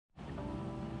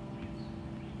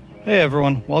Hey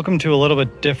everyone, welcome to a little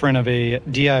bit different of a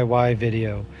DIY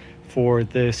video for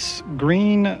this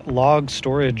green log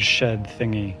storage shed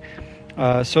thingy.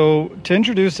 So to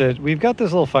introduce it, we've got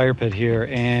this little fire pit here,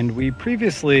 and we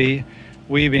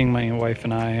being my wife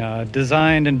and I,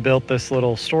 designed and built this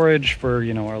little storage for,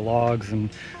 our logs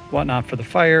and whatnot for the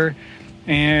fire.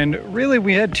 And really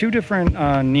we had two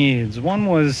different needs. One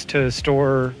was to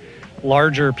store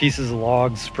larger pieces of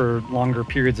logs for longer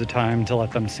periods of time to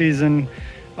let them season.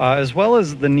 As well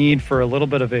as the need for a little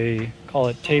bit of a, call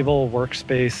it table,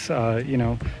 workspace,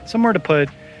 somewhere to put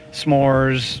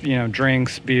s'mores,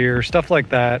 drinks, beer, stuff like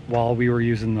that while we were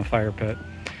using the fire pit.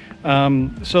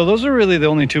 So those are really the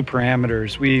only two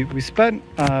parameters. We spent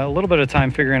a little bit of time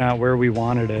figuring out where we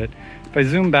wanted it. If I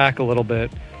zoom back a little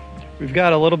bit, we've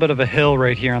got a little bit of a hill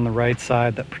right here on the right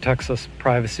side that protects us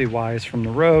privacy-wise from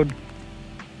the road.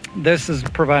 This is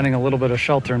providing a little bit of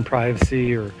shelter and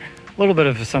privacy, or a little bit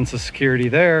of a sense of security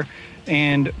there.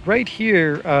 And right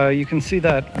here, you can see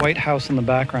that white house in the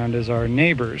background is our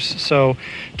neighbors. So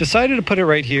decided to put it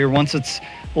right here. Once it's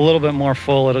a little bit more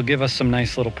full, it'll give us some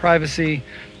nice little privacy.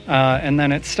 And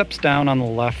then it steps down on the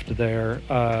left there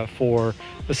for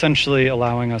essentially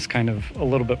allowing us kind of a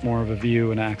little bit more of a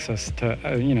view and access to,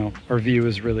 our view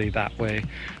is really that way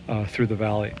through the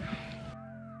valley.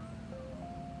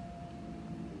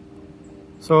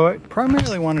 So I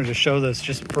primarily wanted to show this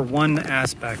just for one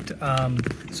aspect. So I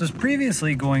was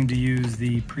previously going to use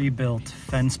the pre-built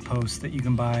fence posts that you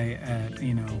can buy at,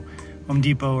 Home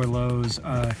Depot or Lowe's.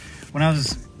 When I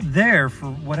was there, for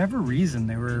whatever reason,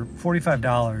 they were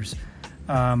 $45.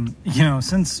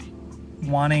 Since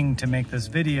wanting to make this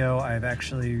video, I've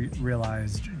actually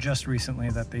realized just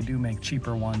recently that they do make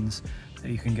cheaper ones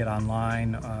that you can get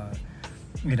online.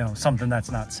 Something that's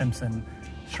not Simpson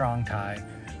strong tie.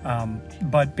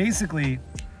 But basically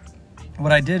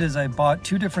what I did is I bought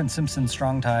two different Simpson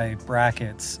strong tie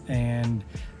brackets and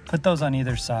put those on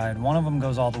either side. One of them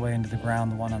goes all the way into the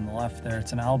ground, the one on the left there,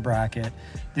 it's an L bracket.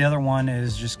 The other one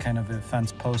is just kind of a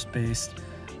fence post based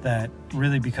that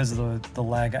really, because of the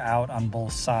leg out on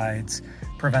both sides,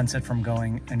 prevents it from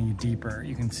going any deeper.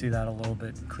 You can see that a little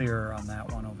bit clearer on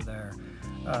that one over there.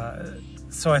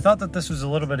 So I thought that this was a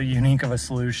little bit unique of a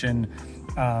solution.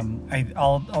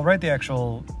 I'll write the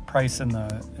actual price in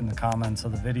the comments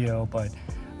of the video, but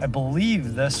I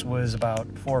believe this was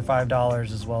about $4 or $5,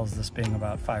 as well as this being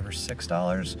about $5 or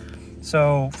 $6.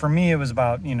 So for me, it was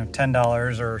about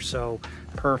 $10 or so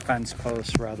per fence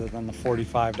post rather than the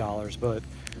 $45. But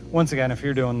once again, if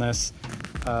you're doing this,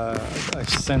 I've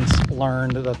since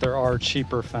learned that there are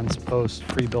cheaper fence post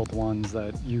pre-built ones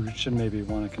that you should maybe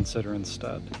want to consider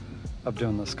instead of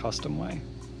doing this custom way.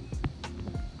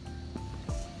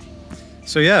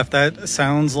 So yeah, if that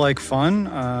sounds like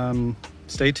fun,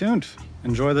 stay tuned.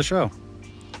 Enjoy the show.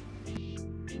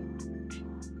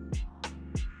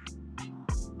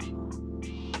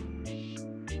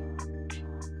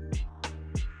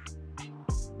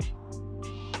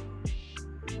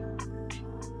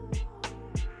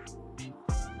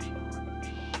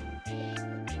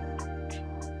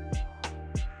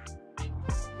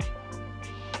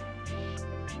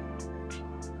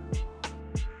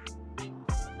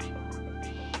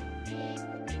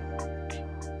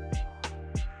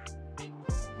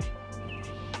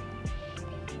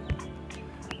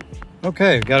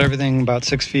 Okay, got everything about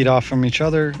 6 feet off from each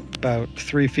other, about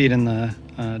 3 feet in the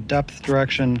depth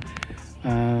direction.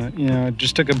 It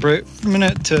just took a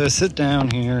minute to sit down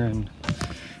here and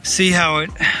see how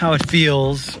it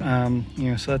feels. So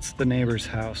that's the neighbor's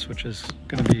house, which is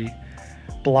going to be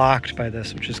blocked by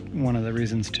this, which is one of the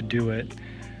reasons to do it.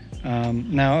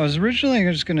 Now, I was originally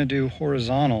just going to do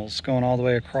horizontals going all the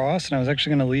way across, and I was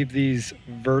actually going to leave these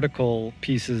vertical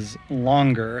pieces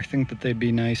longer. I think that they'd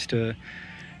be nice to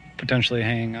potentially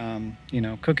hang,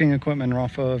 cooking equipment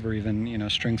off of, or even,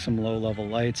 string some low-level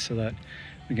lights so that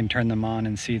we can turn them on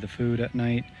and see the food at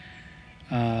night.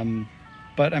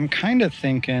 But I'm kind of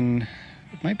thinking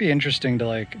it might be interesting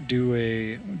to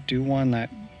do one that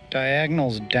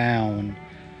diagonals down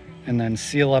and then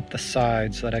seal up the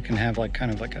sides so that I can have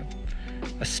kind of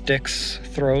a sticks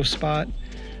throw spot.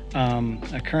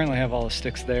 I currently have all the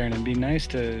sticks there, and it'd be nice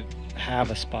to have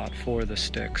a spot for the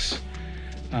sticks.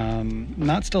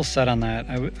 Not still set on that.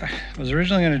 I was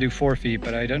originally going to do 4 feet,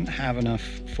 but I didn't have enough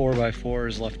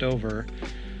 4x4s left over.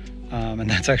 And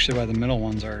that's actually why the middle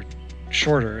ones are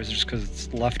shorter, is just because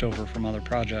it's leftover from other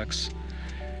projects.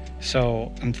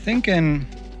 So I'm thinking,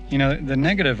 the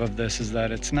negative of this is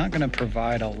that it's not going to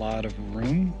provide a lot of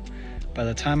room. By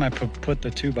the time I put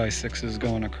the 2x6s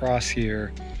going across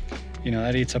here,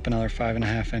 that eats up another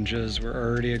 5.5 inches. We're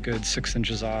already a good 6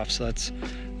 inches off, so that's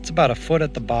it's about a foot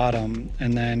at the bottom,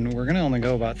 and then we're gonna only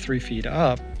go about 3 feet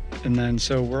up, and then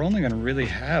so we're only gonna really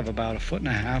have about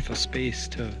 1.5 feet of space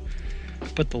to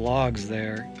put the logs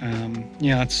there.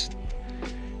 Yeah, that's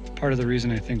part of the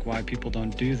reason I think why people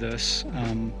don't do this.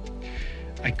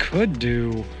 I could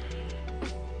do,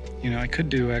 I could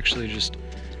do actually just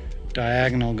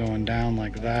diagonal going down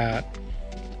like that,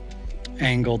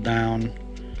 angle down,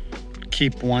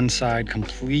 keep one side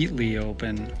completely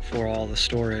open for all the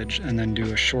storage, and then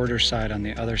do a shorter side on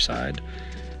the other side.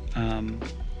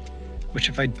 Which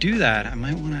if I do that, I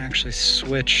might want to actually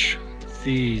switch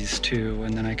these two,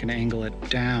 and then I can angle it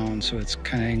down so it's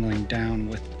kind of angling down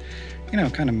with,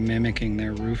 kind of mimicking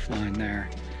their roof line there.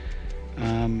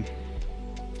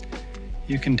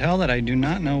 You can tell that I do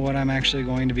not know what I'm actually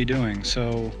going to be doing,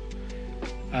 so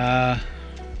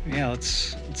yeah,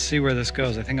 let's see where this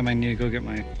goes. I think I might need to go get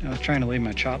I was trying to leave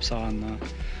my chop saw in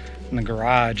the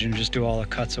garage and just do all the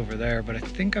cuts over there, but I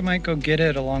think I might go get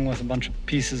it along with a bunch of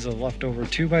pieces of leftover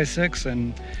 2x6,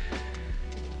 and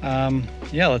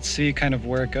yeah, let's see kind of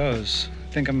where it goes.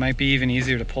 I think it might be even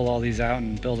easier to pull all these out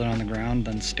and build it on the ground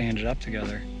than stand it up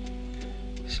together.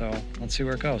 So let's see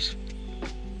where it goes.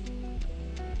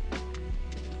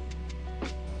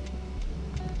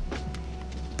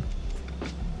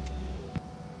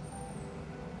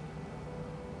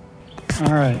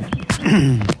 All right,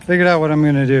 figured out what I'm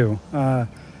gonna do.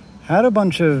 Had a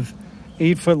bunch of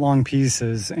 8-foot long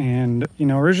pieces, and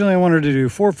originally I wanted to do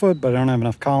 4 foot, but I don't have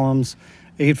enough columns.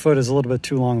 8 foot is a little bit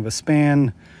too long of a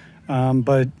span,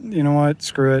 but you know what,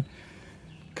 screw it.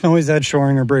 Can always add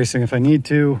shoring or bracing if I need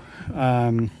to.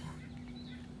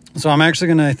 So I'm actually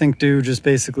gonna, I think, do just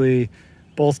basically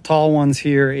both tall ones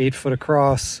here, 8 foot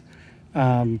across,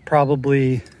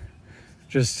 probably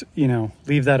just,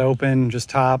 leave that open, just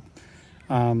top.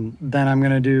 Then I'm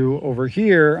going to do over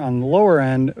here on the lower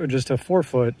end, just a 4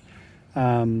 foot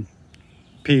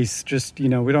piece. Just, we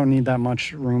don't need that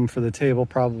much room for the table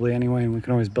probably anyway, and we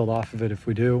can always build off of it if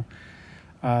we do.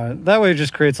 That way it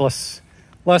just creates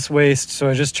less waste. So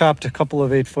I just chopped a couple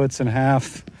of 8 foots in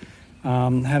half,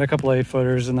 had a couple of 8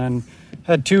 footers, and then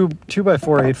had two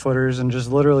 2x4 8 footers, and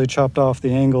just literally chopped off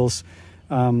the angles.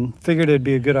 Figured it'd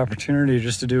be a good opportunity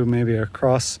just to do maybe a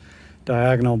cross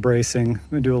diagonal bracing.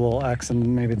 We do a little X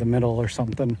in maybe the middle or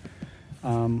something.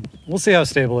 We'll see how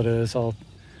stable it is. I'll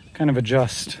kind of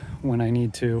adjust when I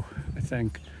need to, I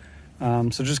think.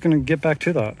 So just gonna get back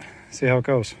to that, see how it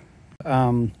goes.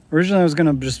 Originally I was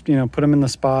gonna just, put them in the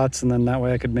spots, and then that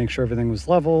way I could make sure everything was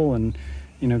level and,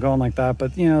 going like that.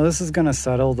 But, this is gonna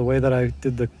settle the way that I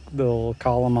did the little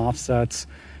column offsets.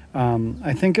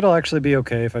 I think it'll actually be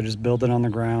okay if I just build it on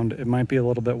the ground. It might be a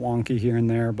little bit wonky here and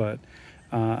there, but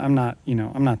I'm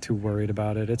not too worried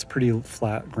about it. It's pretty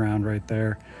flat ground right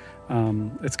there.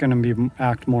 It's going to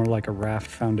act more like a raft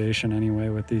foundation anyway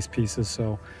with these pieces.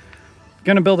 So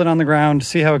going to build it on the ground,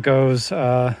 see how it goes.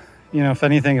 If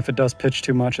anything, if it does pitch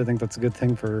too much, I think that's a good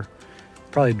thing for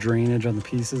probably drainage on the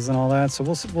pieces and all that. So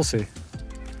we'll see.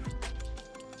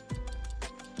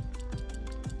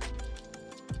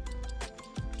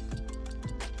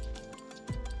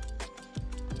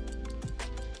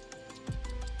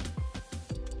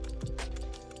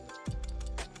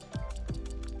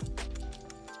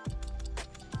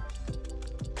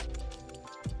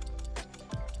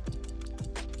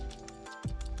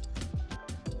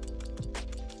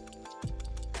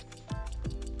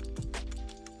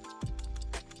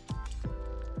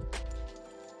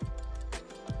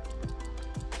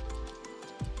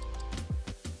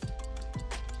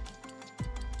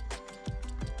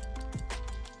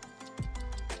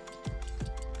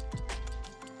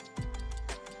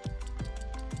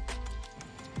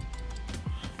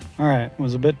 All right,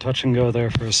 was a bit touch and go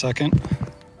there for a second.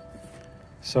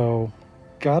 So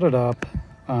got it up.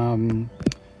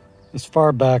 This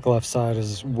far back left side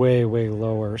is way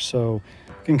lower, so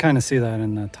you can kind of see that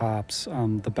in the tops.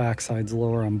 The back side's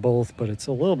lower on both, but it's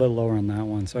a little bit lower on that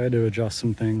one, so I had to adjust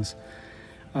some things.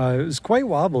 It was quite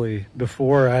wobbly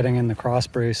before adding in the cross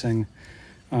bracing.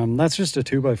 That's just a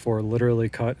 2x4, literally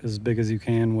cut as big as you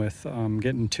can with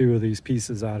getting 2 of these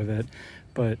pieces out of it.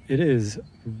 But it is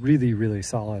really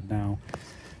solid now.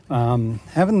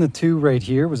 Having the 2 right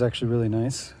here was actually really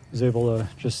nice. I was able to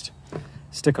just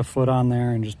stick a foot on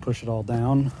there and just push it all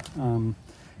down.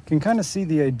 Can kind of see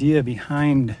the idea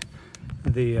behind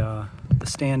the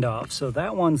standoff. So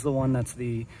that one's the one that's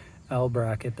the L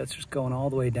bracket that's just going all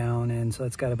the way down, and so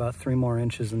it's got about 3 more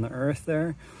inches in the earth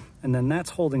there, and then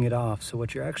that's holding it off. So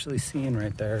what you're actually seeing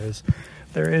right there is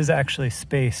there is actually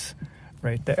space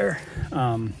right there.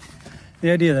 The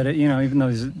idea that, even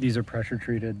though these are pressure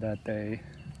treated, that they,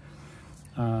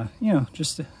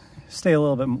 just stay a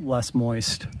little bit less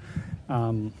moist.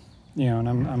 You know, and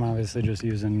I'm obviously just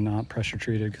using not pressure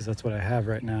treated because that's what I have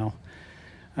right now.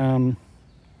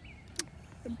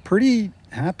 Pretty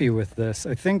happy with this.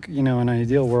 I think, you know, in an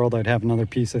ideal world, I'd have another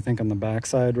piece, I think, on the back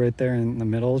side right there in the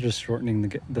middle, just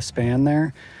shortening the span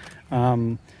there.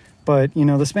 But, you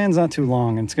know, the span's not too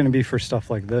long, and it's going to be for stuff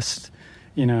like this,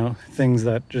 you know, things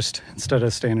that just, instead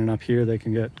of standing up here, they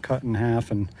can get cut in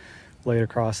half and laid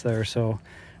across there. So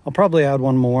I'll probably add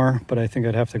one more, but I think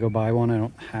I'd have to go buy one. I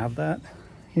don't have that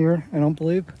here, I don't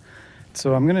believe.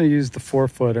 So I'm going to use the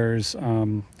 4-footers.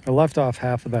 I left off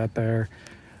half of that there.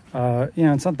 You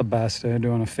know, it's not the best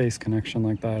doing a face connection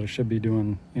like that. I should be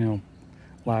doing, you know,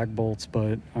 lag bolts,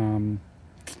 but,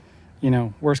 you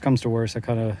know, worst comes to worst,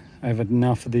 I have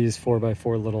enough of these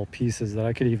 4x4 little pieces that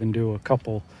I could even do a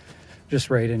couple just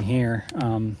right in here,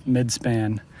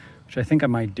 mid-span, which I think I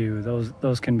might do.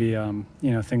 Those can be, you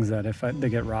know, things that if they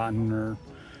get rotten or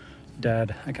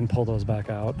dead, I can pull those back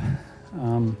out,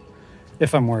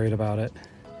 if I'm worried about it.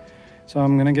 So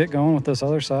I'm gonna get going with this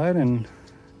other side, and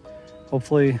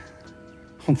hopefully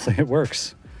it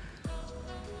works.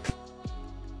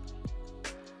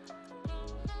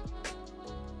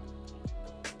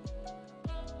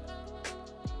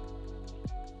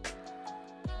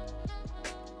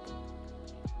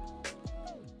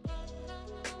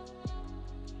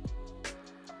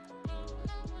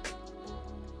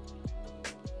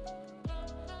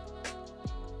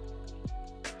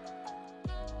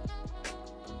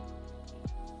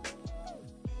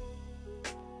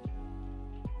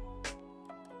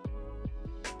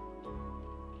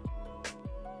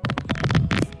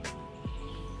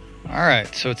 All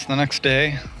right, so it's the next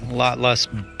day, a lot less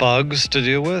bugs to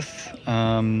deal with.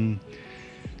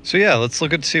 So yeah, let's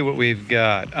look at see what we've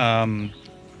got.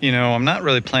 You know, I'm not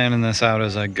really planning this out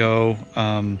as I go.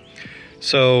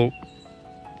 So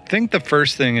I think the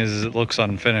first thing is it looks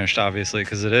unfinished, obviously,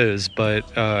 because it is,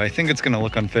 but I think it's gonna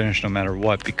look unfinished no matter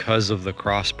what because of the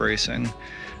cross bracing.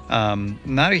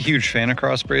 Not a huge fan of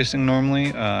cross bracing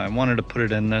normally. I wanted to put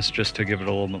it in this just to give it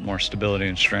a little bit more stability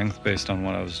and strength based on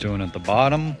what I was doing at the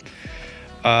bottom.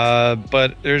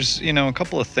 But there's, you know, a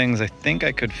couple of things I think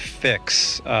I could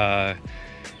fix that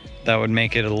would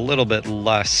make it a little bit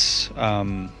less,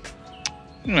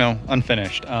 you know,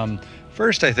 unfinished.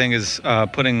 First, I think is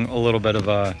putting a little bit of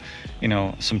a, you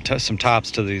know, some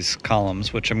tops to these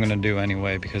columns, which I'm going to do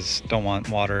anyway because don't want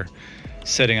water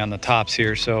sitting on the tops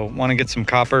here. So want to get some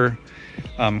copper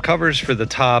covers for the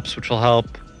tops, which will help.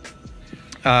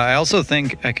 I also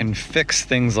think I can fix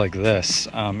things like this.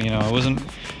 You know, I wasn't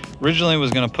originally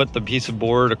was going to put the piece of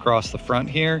board across the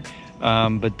front here,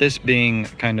 but this being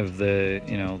kind of the,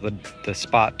 you know, the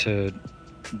spot to,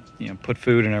 you know, put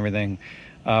food and everything,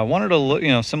 wanted to look, you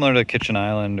know, similar to kitchen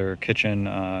island or kitchen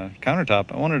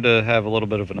countertop. I wanted to have a little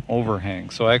bit of an overhang,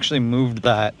 so I actually moved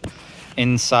that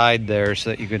inside there so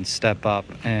that you can step up,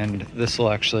 and this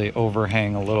will actually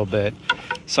overhang a little bit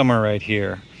somewhere right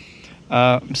here.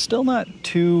 I'm still not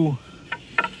too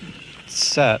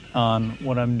set on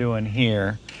what I'm doing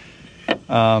here,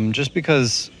 just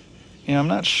because, you know, I'm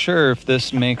not sure if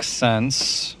this makes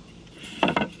sense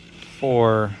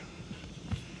for,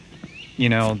 you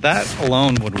know, that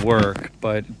alone would work,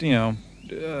 but, you know,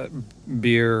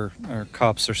 beer or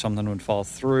cups or something would fall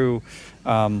through.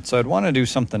 So I'd want to do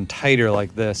something tighter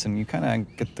like this, and you kind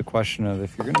of get the question of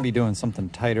if you're going to be doing something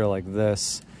tighter like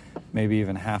this, maybe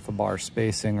even half a bar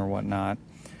spacing or whatnot,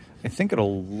 I think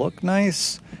it'll look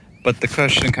nice, but the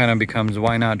question kind of becomes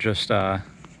why not just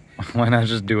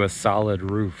do a solid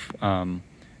roof,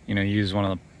 you know, use one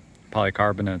of the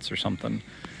polycarbonates or something.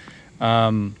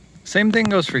 Same thing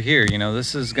goes for here. You know,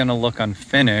 this is going to look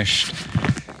unfinished.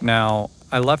 Now,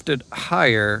 I left it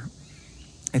higher.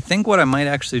 I think what I might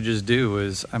actually just do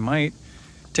is I might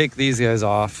take these guys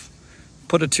off,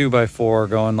 put a 2x4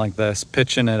 going like this,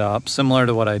 pitching it up, similar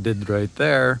to what I did right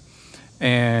there,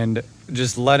 and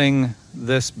just letting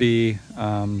this be,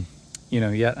 you know,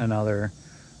 yet another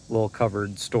little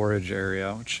covered storage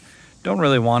area, which I don't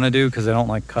really want to do because I don't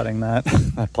like cutting that,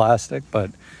 that plastic,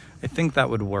 but I think that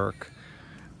would work.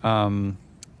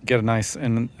 Get a nice,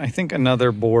 and I think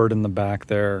another board in the back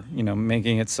there, you know,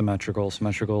 making it symmetrical.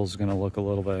 Symmetrical is going to look a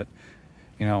little bit,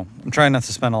 you know, I'm trying not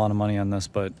to spend a lot of money on this,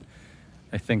 but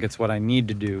I think it's what I need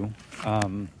to do.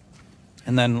 And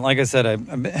then, like I said, I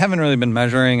haven't really been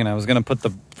measuring, and I was going to put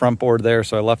the front board there,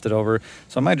 so I left it over.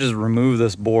 So I might just remove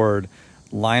this board,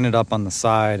 line it up on the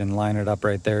side, and line it up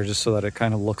right there just so that it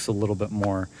kind of looks a little bit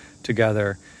more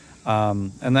together.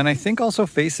 And then I think also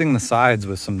facing the sides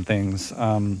with some things,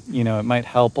 you know, it might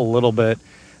help a little bit.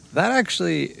 That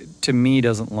actually, to me,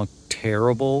 doesn't look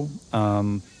terrible,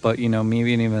 but you know,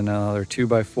 maybe even another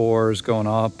 2x4s going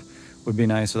up would be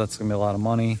nice. So that's gonna be a lot of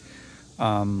money.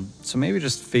 So maybe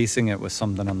just facing it with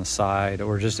something on the side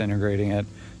or just integrating it.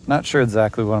 Not sure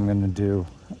exactly what I'm gonna do.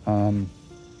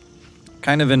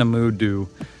 Kind of in a mood to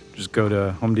just go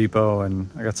to Home Depot, and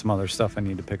I got some other stuff I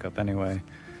need to pick up anyway.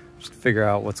 Just figure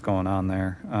out what's going on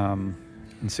there, and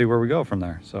see where we go from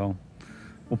there. So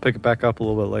we'll pick it back up a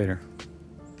little bit later.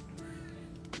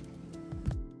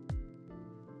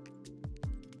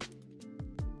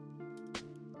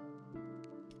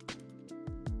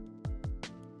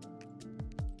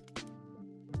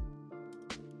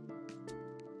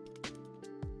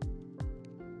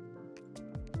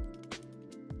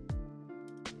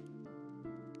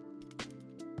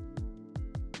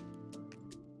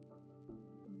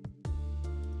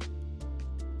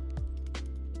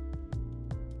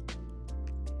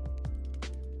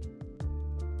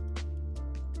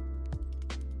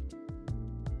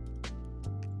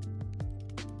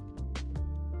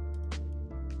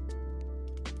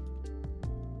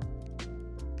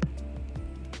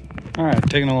 All right,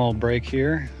 taking a little break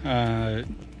here.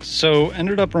 So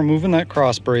ended up removing that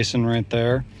cross bracing right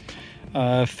there.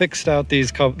 Fixed out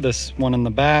this one in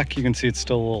the back. You can see it's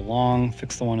still a little long.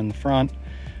 Fixed the one in the front.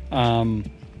 I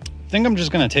think I'm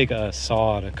just gonna take a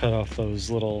saw to cut off those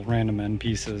little random end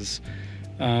pieces.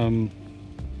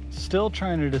 Still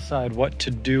trying to decide what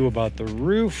to do about the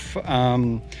roof.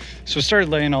 So I started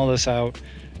laying all this out.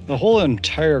 The whole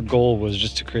entire goal was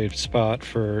just to create a spot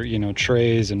for, you know,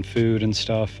 trays and food and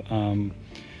stuff.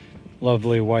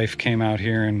 Lovely wife came out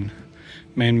here and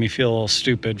made me feel a little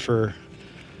stupid for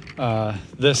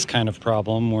this kind of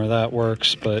problem where that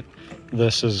works, but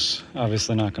this is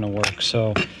obviously not going to work.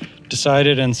 So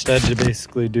decided instead to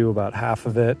basically do about half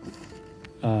of it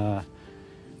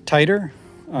tighter.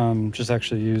 Just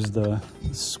actually use the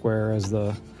square as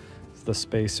the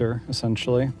spacer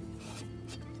essentially.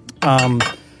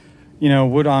 You know,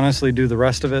 would honestly do the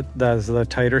rest of it as the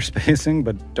tighter spacing,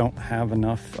 but don't have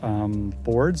enough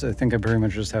boards. I think I pretty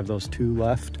much just have those two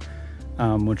left,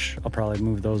 which I'll probably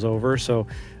move those over. So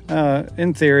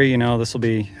in theory, you know, this will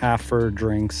be half for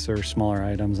drinks or smaller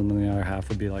items, and then the other half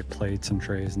would be like plates and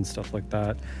trays and stuff like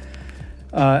that.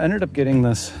 Ended up getting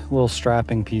this little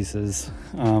strapping pieces.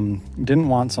 Didn't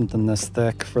want something this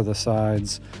thick for the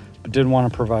sides, but did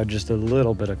want to provide just a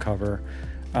little bit of cover.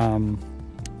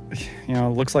 You know,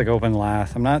 it looks like open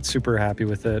lath. I'm not super happy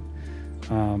with it.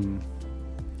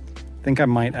 Think I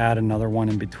might add another one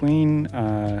in between.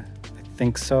 I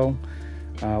think so.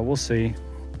 We'll see.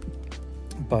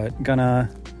 But gonna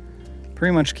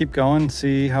pretty much keep going,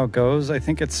 see how it goes. I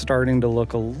think it's starting to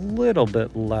look a little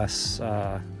bit less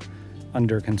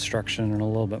under construction and a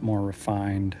little bit more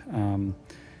refined.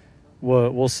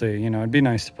 We'll see. You know, it'd be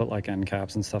nice to put like end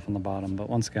caps and stuff on the bottom, but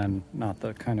once again, not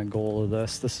the kind of goal of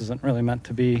this. This isn't really meant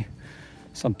to be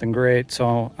something great.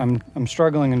 So I'm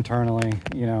struggling internally,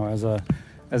 you know, as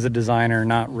a designer,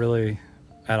 not really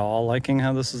at all liking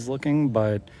how this is looking,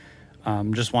 but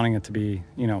just wanting it to be,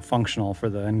 you know, functional for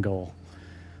the end goal.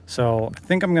 So I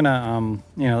think I'm gonna,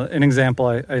 you know, an example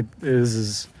I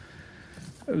was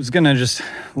gonna just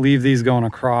leave these going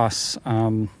across.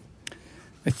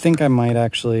 I think I might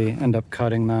actually end up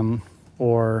cutting them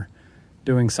or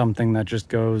doing something that just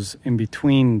goes in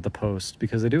between the posts,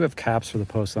 because I do have caps for the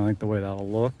posts. I like the way that'll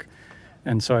look.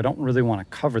 And so I don't really want to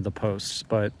cover the posts,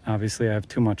 but obviously I have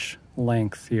too much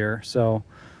length here. So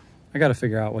I got to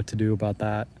figure out what to do about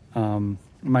that. I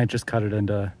might just cut it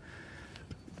into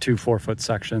 2 4-foot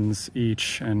sections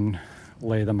each and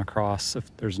lay them across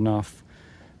if there's enough.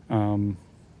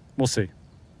 We'll see.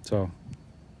 So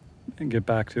and get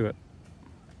back to it.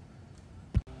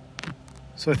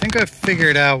 So I think I've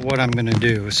figured out what I'm gonna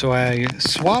do. So I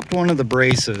swapped one of the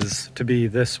braces to be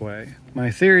this way.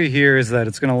 My theory here is that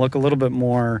it's gonna look a little bit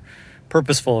more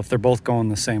purposeful if they're both going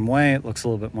the same way. It looks a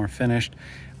little bit more finished.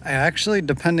 I actually,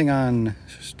 depending on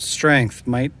strength,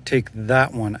 might take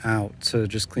that one out to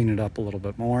just clean it up a little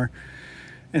bit more.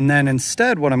 And then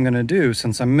instead what I'm gonna do,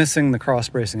 since I'm missing the cross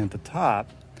bracing at the top,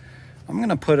 I'm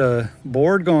gonna put a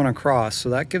board going across, so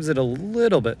that gives it a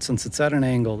little bit, since it's at an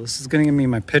angle. This is gonna give me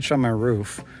my pitch on my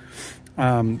roof.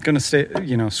 Gonna stay,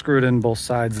 you know, screw it in both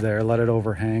sides there, let it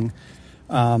overhang.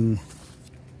 Then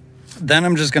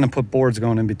I'm just gonna put boards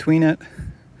going in between it.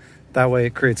 That way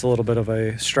it creates a little bit of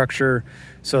a structure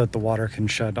so that the water can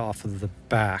shed off of the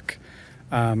back.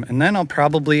 And then I'll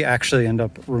probably actually end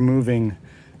up removing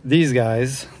these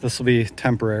guys. This will be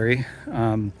temporary.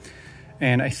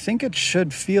 And I think it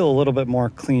should feel a little bit more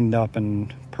cleaned up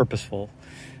and purposeful.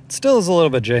 It still is a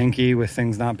little bit janky with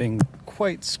things not being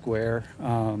quite square,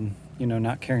 you know,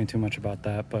 not caring too much about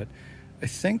that, but I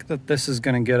think that this is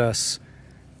going to get us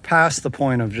past the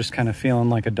point of just kind of feeling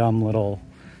like a dumb little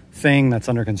thing that's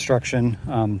under construction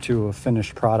to a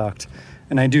finished product.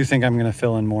 And I do think I'm going to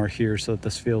fill in more here so that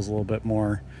this feels a little bit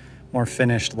more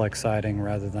finished like siding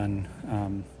rather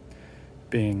than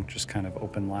being just kind of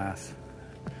open lath.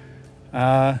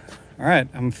 All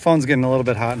right, my phone's getting a little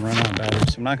bit hot and running out of battery,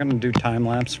 so I'm not going to do time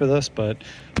lapse for this, but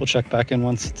we'll check back in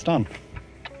once it's done.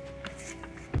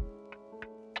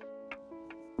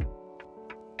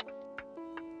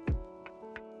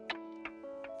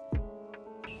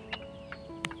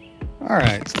 All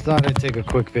right, so thought I'd take a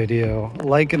quick video.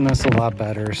 Liking this a lot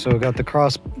better. So got the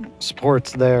cross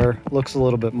supports there. Looks a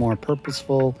little bit more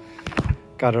purposeful.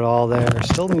 Got it all there.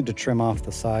 Still need to trim off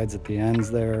the sides at the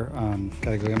ends there.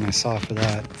 Gotta go get my saw for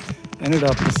that. Ended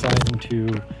up deciding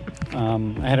to,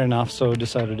 I had enough, so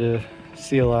decided to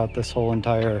seal out this whole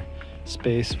entire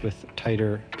space with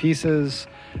tighter pieces.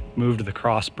 Moved the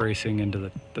cross bracing into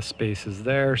the spaces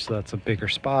there, so that's a bigger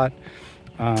spot.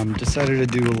 Decided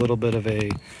to do a little bit of a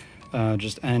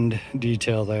just end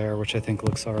detail there, which I think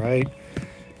looks all right.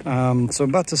 So I'm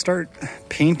about to start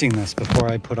painting this before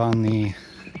I put on the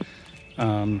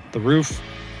roof.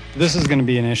 This is going to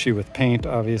be an issue with paint,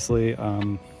 obviously.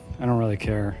 I don't really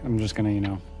care. I'm just going to, you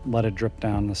know, let it drip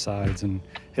down the sides and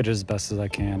hit it as best as I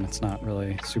can. It's not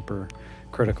really super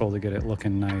critical to get it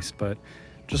looking nice, but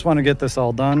just want to get this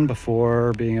all done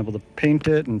before being able to paint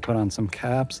it and put on some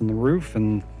caps in the roof,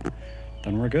 and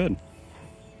then we're good.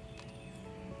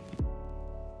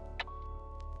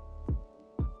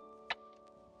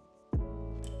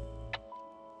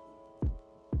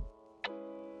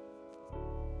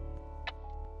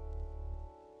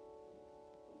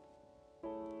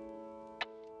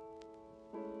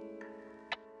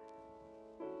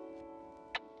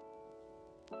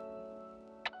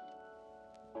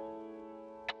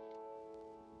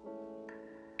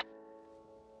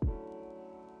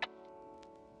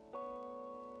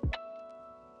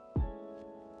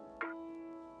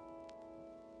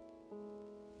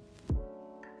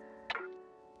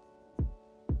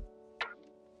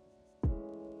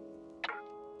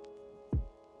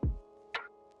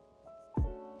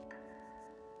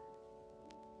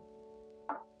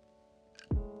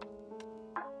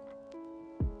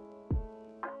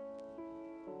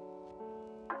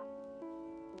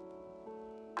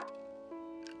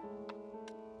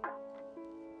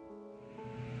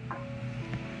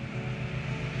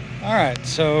 All right,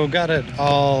 so got it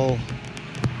all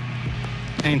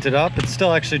painted up. It's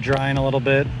still actually drying a little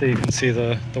bit. You can see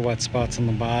the wet spots on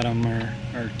the bottom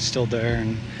are still there,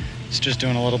 and it's just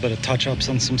doing a little bit of touch-ups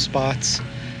on some spots.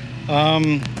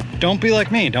 Don't be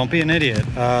like me, don't be an idiot.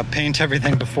 Paint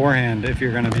everything beforehand if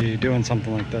you're gonna be doing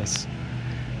something like this.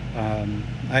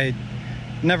 I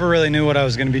never really knew what I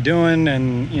was gonna be doing,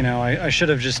 and you know, I should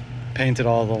have just painted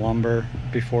all the lumber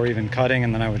before even cutting,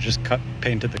 and then I would just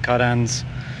painted the cut ends.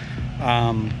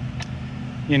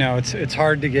 You know, it's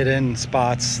hard to get in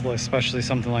spots, especially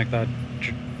something like that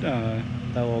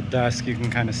little desk you can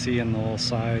kind of see in the little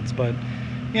sides, but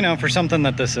you know, for something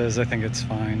that this is, I think it's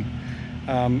fine.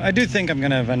 I do think I'm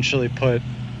going to eventually put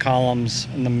columns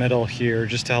in the middle here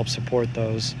just to help support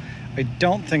those. I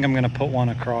don't think I'm going to put one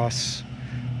across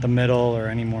the middle or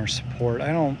any more support.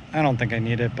 I don't think I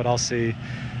need it, but I'll see.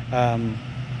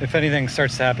 If anything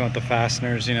starts to happen with the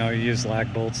fasteners, you know, you use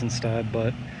lag bolts instead,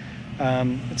 but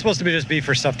it's supposed to just be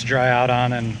for stuff to dry out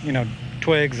on, and you know,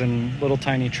 twigs and little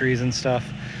tiny trees and stuff.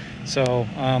 So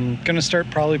I'm gonna start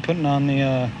probably putting on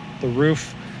the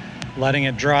roof, letting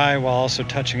it dry while also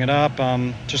touching it up.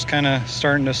 Just kind of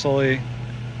starting to slowly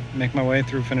make my way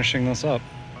through finishing this up.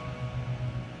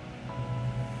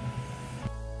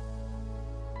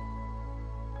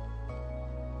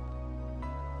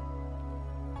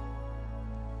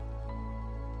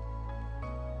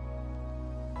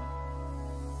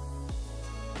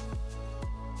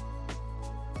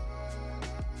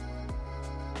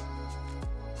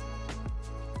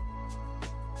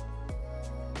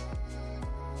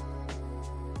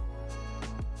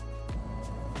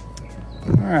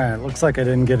 All right, looks like I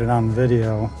didn't get it on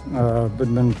video, but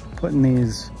been putting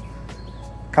these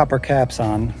copper caps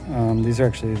on. These are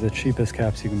actually the cheapest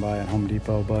caps you can buy at Home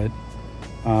Depot, but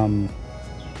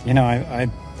you know, I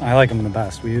like them the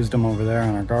best. We used them over there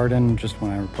on our garden just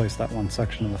when I replaced that one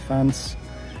section of the fence.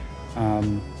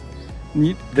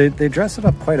 They dress it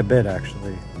up quite a bit,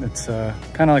 actually. It's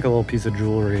kind of like a little piece of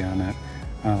jewelry on it,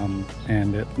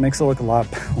 and it makes it look a lot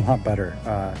better.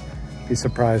 Be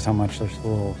surprised how much those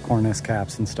little cornice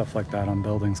caps and stuff like that on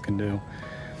buildings can do.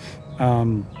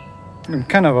 Kind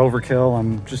of overkill.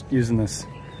 I'm just using this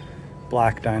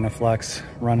black Dynaflex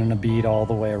running a bead all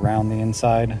the way around the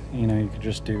inside. You know, you could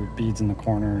just do beads in the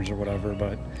corners or whatever,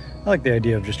 but I like the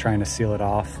idea of just trying to seal it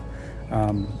off.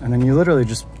 And then you literally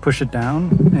just push it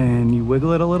down and you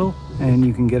wiggle it a little and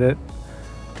you can get it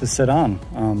to sit on.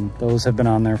 Those have been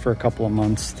on there for a couple of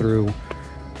months through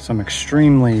some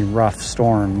extremely rough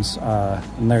storms,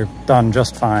 and they're done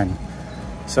just fine.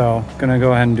 So gonna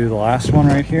go ahead and do the last one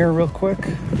right here real quick.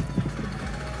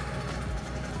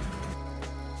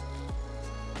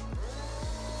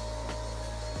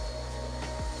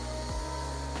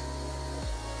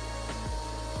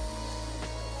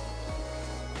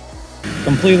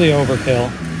 Completely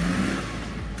overkill.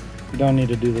 You don't need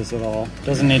to do this at all.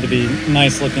 Doesn't need to be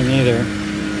nice looking either,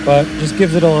 but just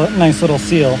gives it a nice little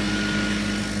seal.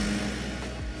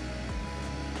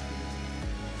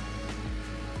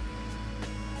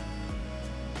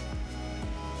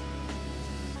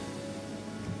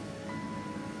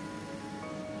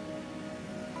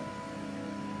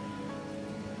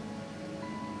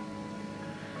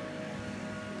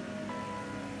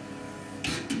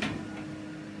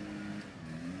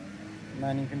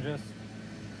 And then you can just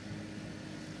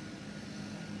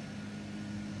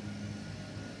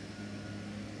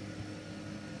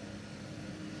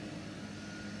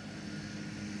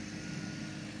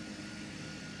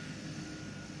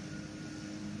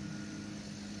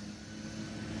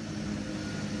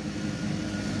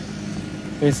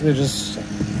basically just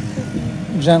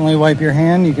gently wipe your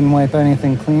hand. You can wipe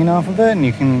anything clean off of it, and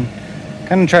you can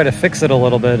kind of try to fix it a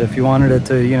little bit if you wanted it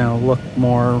to, you know, look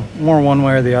more one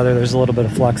way or the other. There's a little bit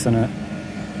of flex in it.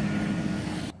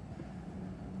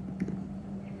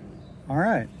 All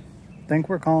right, I think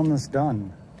we're calling this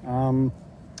done.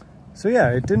 So yeah,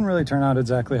 it didn't really turn out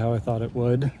exactly how I thought it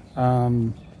would.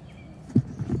 You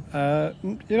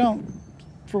know,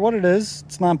 for what it is,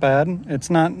 it's not bad. It's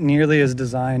not nearly as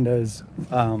designed as,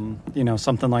 you know,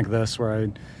 something like this where I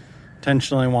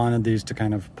intentionally wanted these to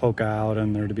kind of poke out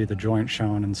and there to be the joint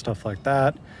shown and stuff like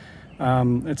that.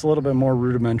 It's a little bit more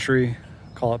rudimentary,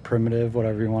 call it primitive,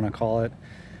 whatever you want to call it.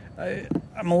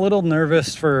 I'm a little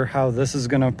nervous for how this is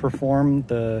going to perform.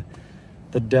 The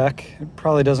deck, it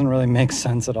probably doesn't really make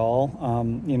sense at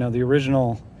all. You know, the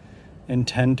original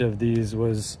intent of these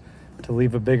was to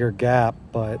leave a bigger gap,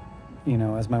 but you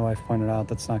know, as my wife pointed out,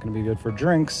 that's not going to be good for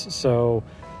drinks, so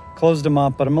closed them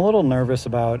up. But I'm a little nervous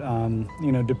about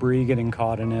you know, debris getting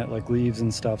caught in it, like leaves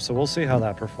and stuff, so we'll see how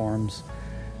that performs.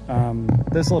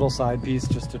 This little side piece,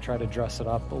 just to try to dress it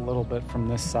up a little bit from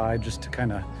this side, just to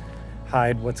kind of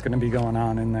hide what's going to be going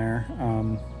on in there.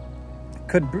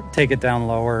 Could take it down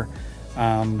lower,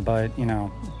 but you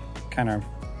know, kind of,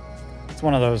 it's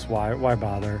one of those, why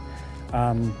bother.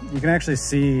 You can actually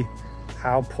see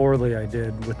how poorly I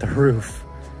did with the roof.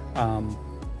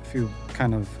 If you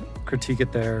kind of critique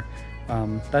it there,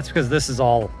 that's because this is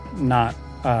all not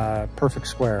perfect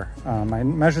square. I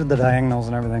measured the diagonals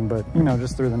and everything, but you know,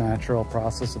 just through the natural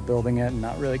process of building it and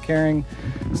not really caring,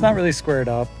 it's not really squared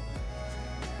up.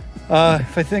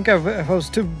 If I was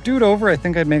to do it over, I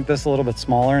think I'd make this a little bit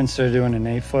smaller. Instead of doing an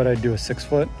 8 foot, I'd do a 6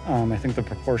 foot. I think the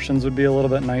proportions would be a little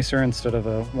bit nicer instead of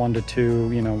a 1 to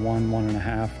 2, you know,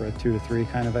 1.5, or a 2 to 3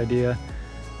 kind of idea.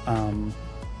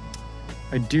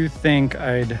 I do think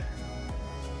I'd,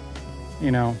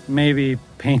 you know, maybe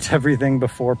paint everything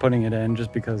before putting it in,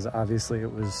 just because obviously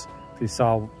it was, if you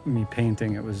saw me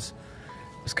painting, it was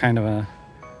kind of a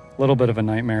little bit of a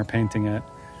nightmare painting it.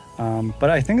 But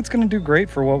I think it's going to do great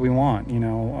for what we want. You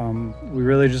know, we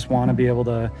really just want to be able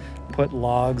to put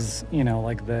logs, you know,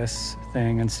 like this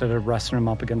thing, instead of resting them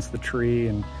up against the tree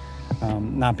and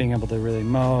not being able to really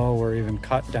mow or even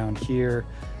cut down here.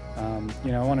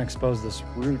 You know, I want to expose this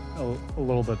root a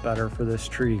little bit better for this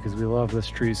tree, because we love this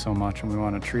tree so much and we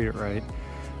want to treat it right.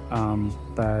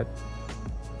 That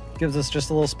gives us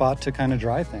just a little spot to kind of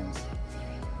dry things.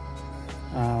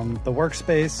 The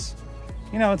workspace,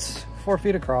 you know, it's 4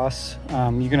 feet across.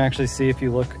 You can actually see, if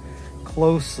you look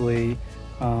closely,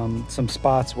 some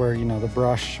spots where, you know, the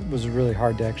brush was really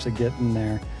hard to actually get in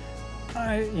there.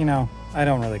 You know, I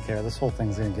don't really care. This whole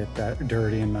thing's gonna get that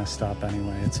dirty and messed up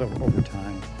anyway. It's over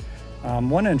time.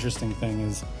 One interesting thing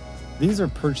is these are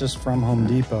purchased from Home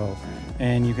Depot,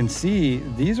 and you can see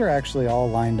these are actually all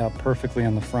lined up perfectly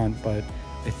on the front, but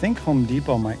I think Home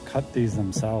Depot might cut these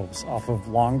themselves off of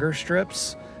longer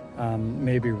strips,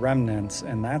 maybe remnants,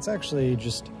 and that's actually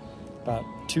just about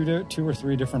two or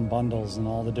three different bundles and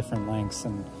all the different lengths.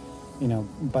 And you know,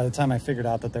 by the time I figured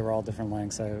out that they were all different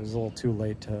lengths, I was a little too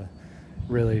late to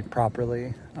really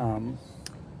properly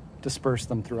disperse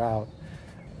them throughout.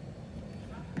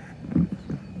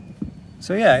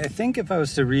 So yeah, I think if I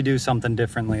was to redo something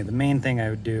differently, the main thing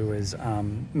I would do is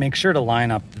make sure to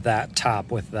line up that top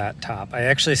with that top. I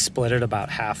actually split it about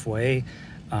halfway,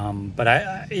 but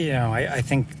I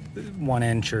think 1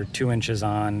 inch or 2 inches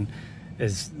on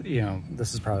is,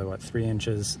 this is probably what, 3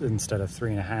 inches instead of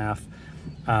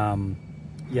 3.5.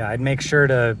 Yeah, I'd make sure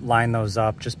to line those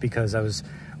up just because I was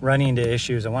running into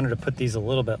issues. I wanted to put these a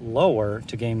little bit lower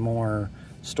to gain more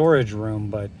storage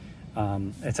room, but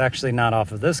it's actually not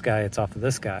off of this guy, it's off of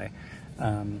this guy,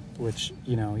 which,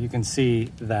 you can see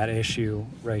that issue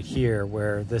right here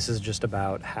where this is just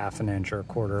about 1/2 inch or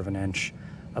 1/4 of an inch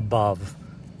above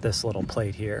this little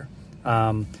plate here.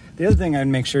 The other thing I'd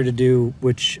make sure to do,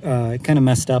 which I kind of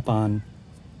messed up on,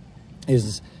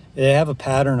 is they have a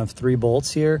pattern of 3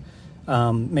 bolts here.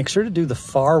 Make sure to do the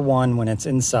far one when it's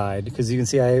inside, because you can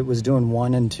see I was doing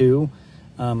 1 and 2.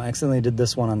 I accidentally did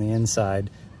this one on the inside.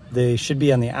 They should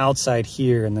be on the outside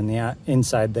here and then the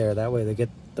inside there. That way they get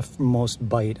the most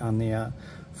bite on the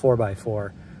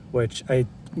 4x4, which I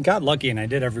got lucky and I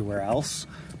did everywhere else.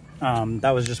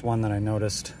 That was just one that I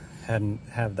noticed hadn't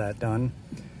have that done.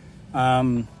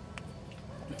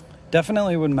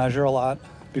 Definitely would measure a lot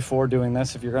before doing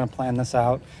this. If you're going to plan this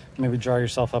out, maybe draw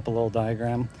yourself up a little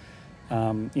diagram.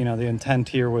 The intent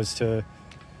here was to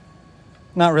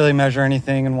not really measure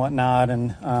anything and whatnot,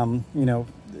 and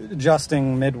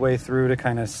adjusting midway through to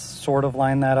kind of sort of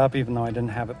line that up, even though I didn't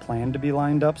have it planned to be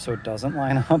lined up, so it doesn't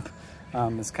line up.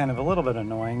 It's kind of a little bit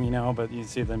annoying, but you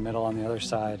see the middle on the other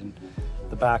side and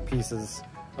the back pieces,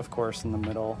 of course, in the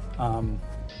middle.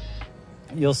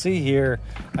 You'll see here,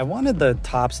 I wanted the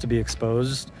tops to be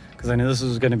exposed because I knew this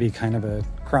was going to be kind of a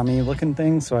crummy looking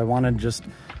thing, so I wanted just,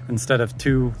 instead of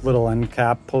 2 little end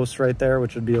cap posts right there,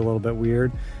 which would be a little bit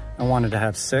weird, I wanted to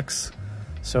have 6.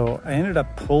 So I ended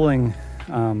up pulling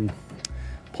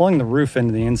the roof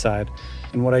into the inside.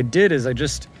 And what I did is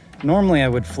normally I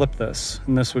would flip this,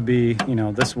 and this would be,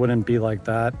 this wouldn't be like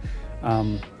that,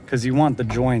 because you want the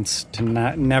joints to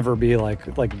never be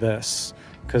like this,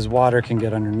 because water can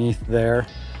get underneath there.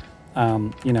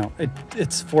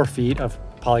 It's 4 feet of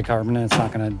polycarbonate. It's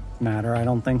not going to matter, I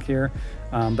don't think, here.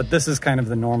 But this is kind of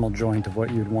the normal joint of what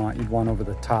you'd want. You'd want over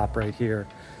the top right here,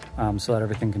 so that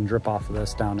everything can drip off of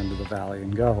this down into the valley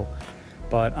and go.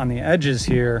 But on the edges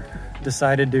here,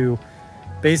 decided to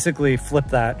basically flip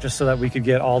that just so that we could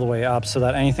get all the way up, so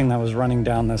that anything that was running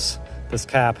down this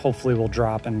cap hopefully will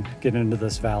drop and get into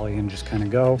this valley and just kind of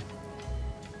go.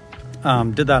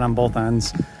 Did that on both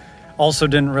ends. Also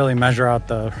didn't really measure out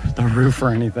the roof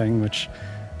or anything, which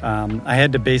I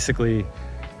had to basically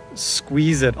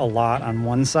squeeze it a lot on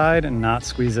one side and not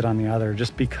squeeze it on the other,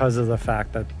 just because of the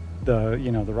fact that the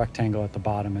rectangle at the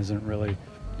bottom isn't really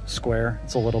square.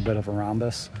 It's a little bit of a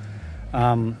rhombus.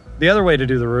 The other way to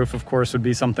do the roof, of course, would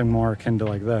be something more akin to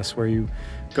like this, where you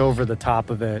go over the top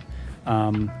of it.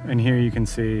 And here you can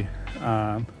see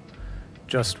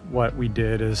just what we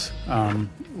did is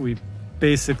we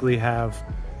basically have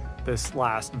this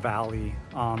last valley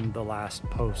on the last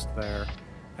post there,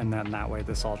 and then that way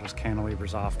this all just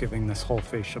cantilevers off, giving this whole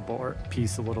fascia board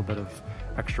piece a little bit of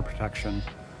extra protection.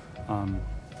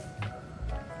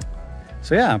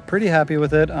 So yeah, pretty happy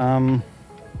with it.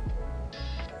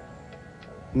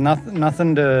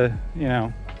 Nothing to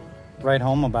write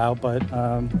home about, but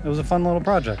it was a fun little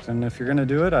project. And if you're gonna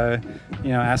do it,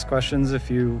 ask questions if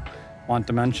you want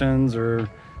dimensions or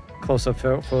close-up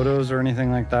photos or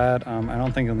anything like that. I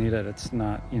don't think you'll need it. It's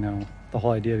not, the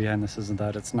whole idea behind this isn't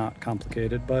that it's not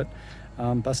complicated, but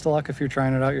best of luck if you're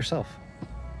trying it out yourself.